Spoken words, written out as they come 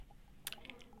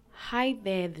Hi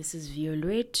there, this is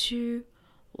Violwetu.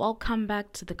 Welcome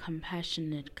back to the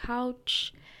Compassionate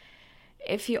Couch.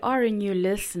 If you are a new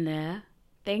listener,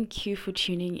 thank you for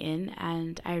tuning in,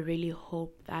 and I really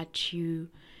hope that you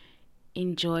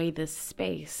enjoy this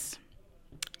space.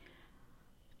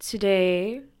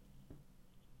 Today,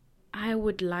 I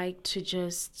would like to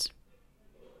just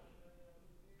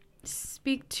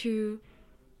speak to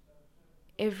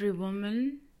every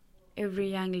woman, every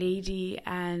young lady,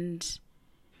 and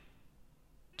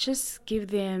just give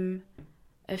them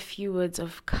a few words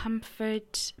of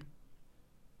comfort,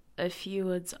 a few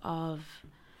words of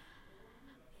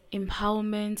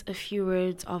empowerment, a few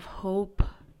words of hope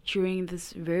during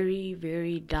this very,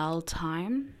 very dull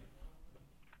time.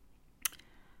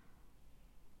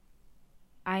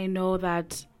 I know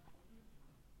that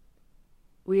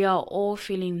we are all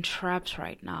feeling trapped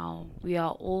right now. We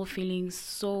are all feeling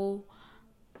so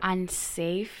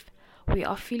unsafe. We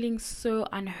are feeling so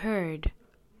unheard.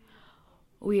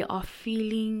 We are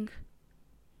feeling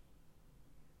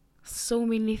so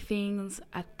many things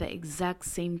at the exact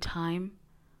same time.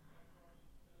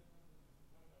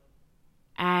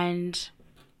 And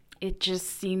it just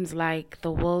seems like the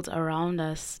world around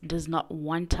us does not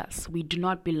want us. We do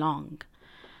not belong.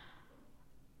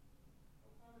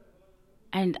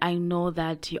 And I know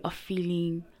that you are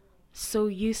feeling so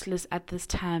useless at this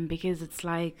time because it's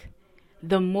like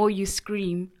the more you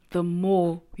scream, the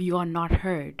more you are not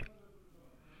heard.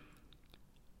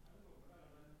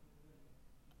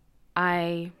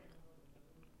 I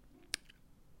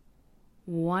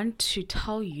want to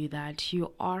tell you that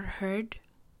you are heard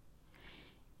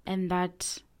and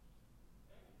that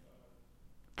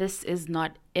this is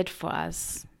not it for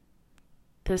us.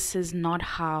 This is not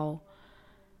how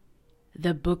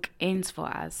the book ends for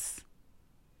us.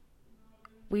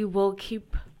 We will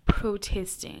keep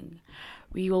protesting.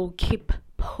 We will keep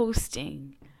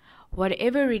posting.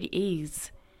 Whatever it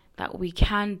is that we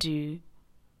can do,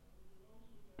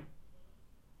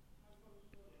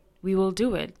 we will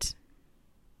do it.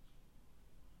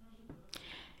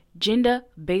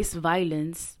 Gender-based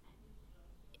violence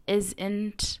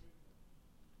isn't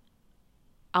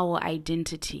our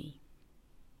identity.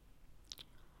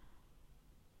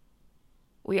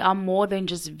 We are more than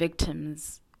just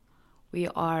victims. We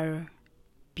are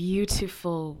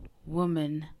beautiful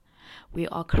women. We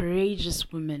are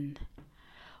courageous women.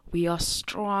 We are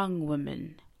strong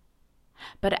women.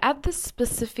 But at this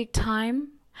specific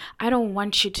time, I don't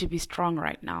want you to be strong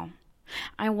right now.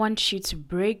 I want you to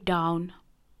break down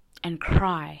and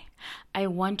cry. I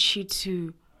want you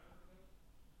to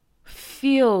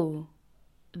feel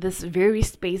this very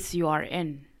space you are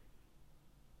in.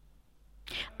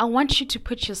 I want you to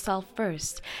put yourself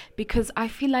first because I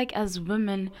feel like as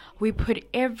women, we put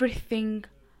everything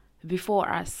before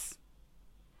us.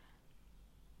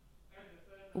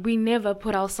 We never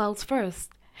put ourselves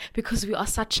first because we are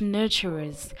such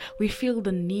nurturers. We feel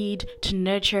the need to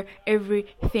nurture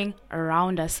everything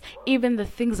around us, even the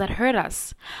things that hurt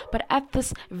us. But at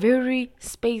this very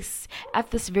space,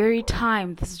 at this very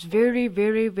time, this very,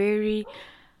 very, very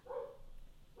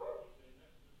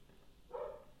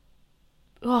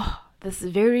I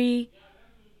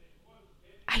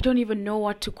don't even know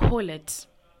what to call it.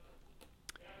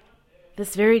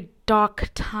 This very dark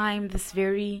time, this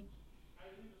very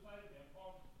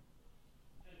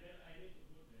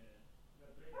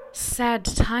sad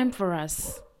time for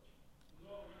us.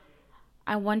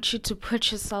 I want you to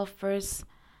put yourself first.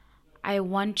 I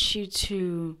want you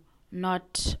to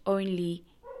not only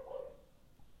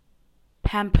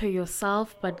pamper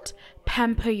yourself, but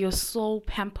pamper your soul,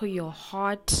 pamper your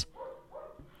heart.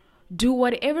 Do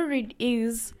whatever it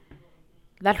is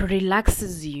that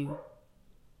relaxes you.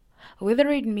 Whether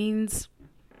it means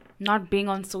not being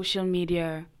on social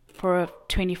media for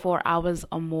 24 hours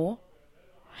or more,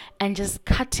 and just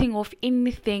cutting off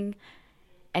anything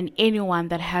and anyone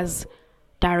that has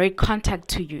direct contact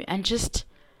to you, and just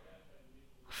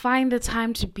find the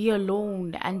time to be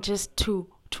alone and just to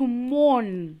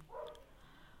mourn,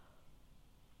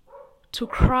 to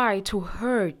cry, to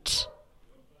hurt.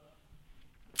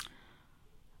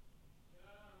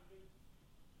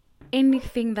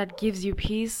 Anything that gives you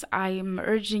peace, I am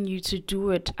urging you to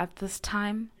do it at this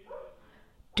time.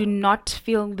 Do not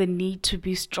feel the need to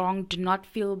be strong. Do not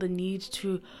feel the need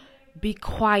to be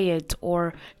quiet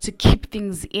or to keep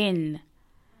things in.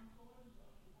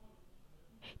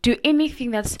 Do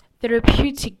anything that's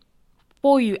therapeutic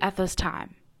for you at this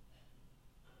time.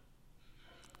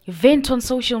 Vent on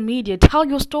social media. Tell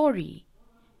your story.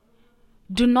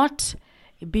 Do not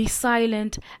be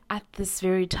silent at this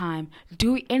very time.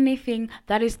 Do anything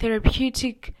that is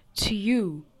therapeutic to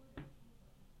you.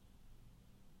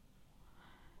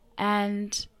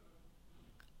 And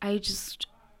I just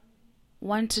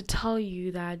want to tell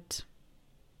you that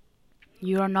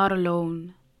you are not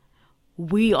alone.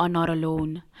 We are not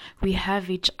alone. We have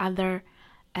each other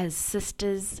as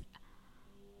sisters,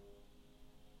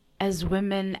 as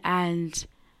women, and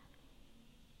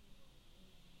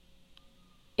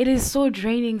it is so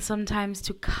draining sometimes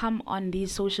to come on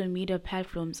these social media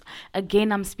platforms.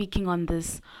 Again, I'm speaking on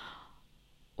this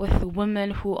with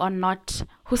women who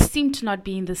seem to not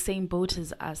be in the same boat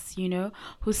as us,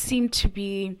 who seem to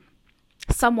be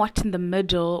somewhat in the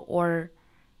middle, or,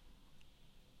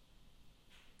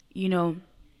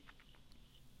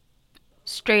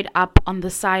 straight up on the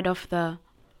side of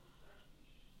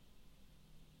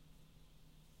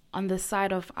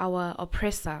our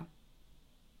oppressor.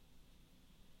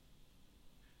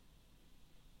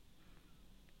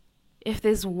 If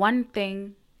there's one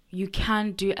thing you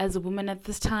can do as a woman at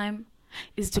this time,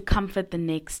 is to comfort the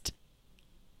next.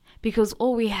 Because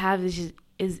all we have is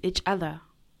each other.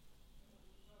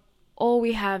 All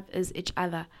we have is each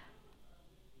other.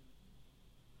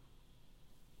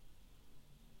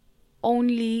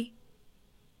 Only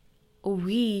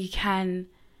we can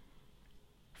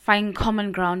find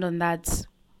common ground on that.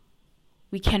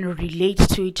 We can relate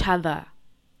to each other.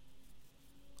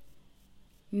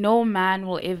 No man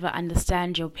will ever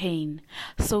understand your pain.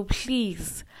 So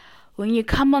please, when you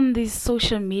come on these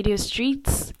social media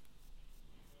streets,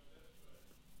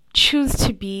 choose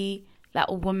to be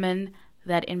that woman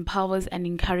that empowers and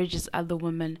encourages other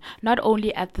women, not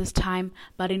only at this time,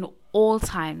 but in all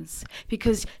times,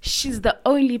 because she's the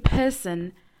only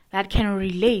person that can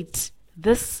relate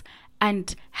this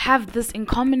and have this in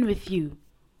common with you.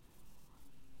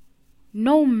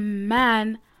 No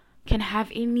man can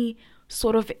have any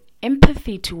sort of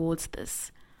empathy towards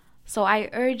this. So I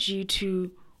urge you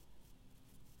to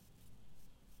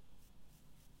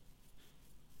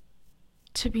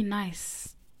be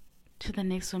nice to the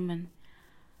next woman,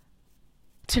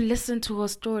 to listen to her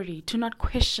story, to not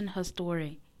question her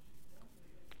story.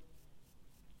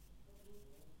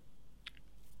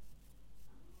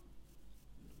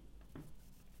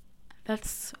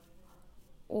 That's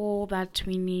all that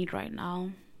we need right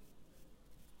now.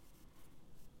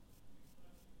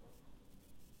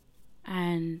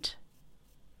 And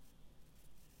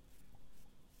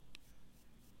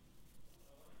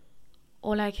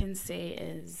all I can say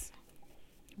is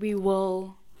we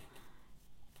will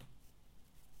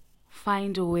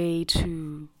find a way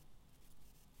to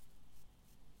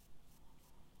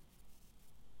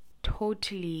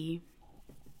totally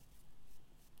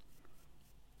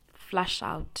flush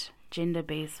out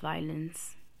gender-based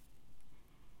violence.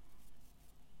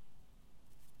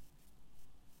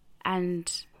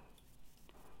 And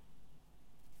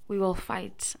we will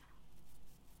fight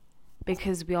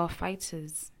because we are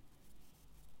fighters.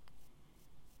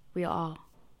 We are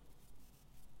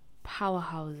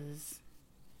powerhouses.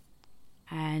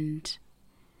 And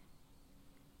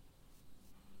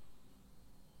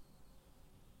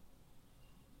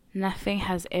nothing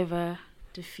has ever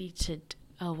defeated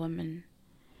a woman.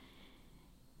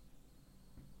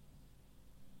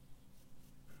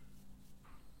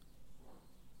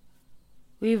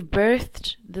 We've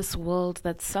birthed this world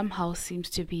that somehow seems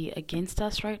to be against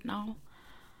us right now,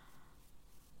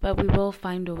 but we will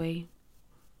find a way.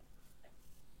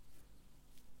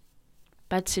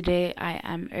 But today I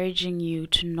am urging you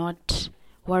to not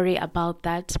worry about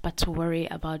that, but to worry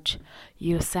about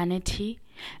your sanity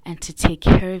and to take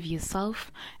care of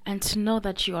yourself and to know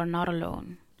that you are not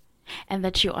alone and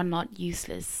that you are not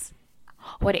useless.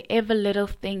 Whatever little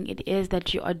thing it is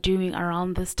that you are doing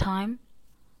around this time,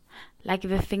 like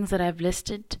the things that I've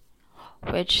listed,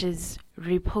 which is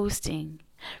reposting,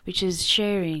 which is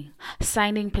sharing,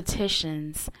 signing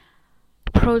petitions,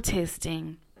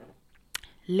 protesting,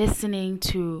 listening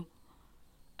to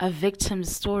a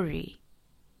victim's story,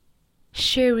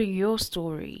 sharing your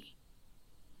story.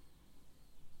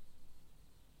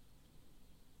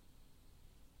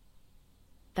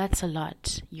 That's a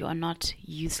lot. You are not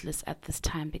useless at this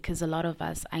time, because a lot of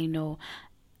us, I know,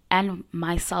 and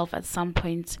myself at some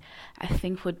point, I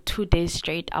think for 2 days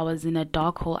straight, I was in a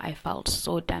dark hole. I felt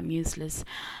so damn useless.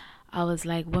 I was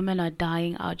like, women are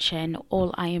dying out here and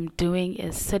all I am doing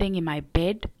is sitting in my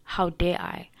bed. How dare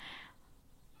I?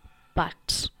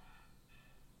 But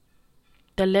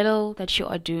the little that you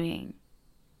are doing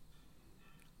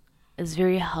is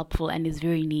very helpful and is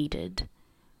very needed.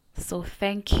 So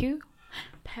thank you.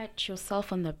 Pat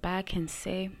yourself on the back and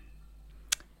say,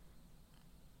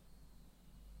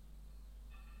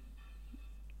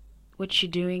 what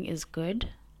you're doing is good.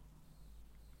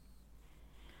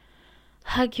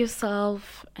 Hug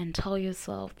yourself and tell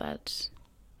yourself that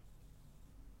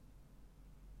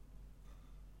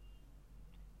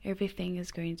Everything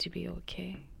is going to be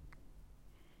okay.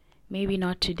 Maybe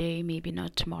not today, maybe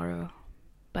not tomorrow,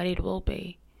 but it will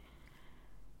be.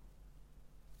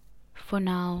 For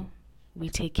now, we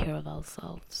take care of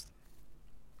ourselves.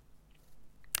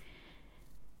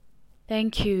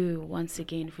 Thank you once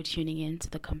again for tuning in to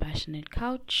the Compassionate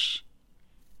Couch.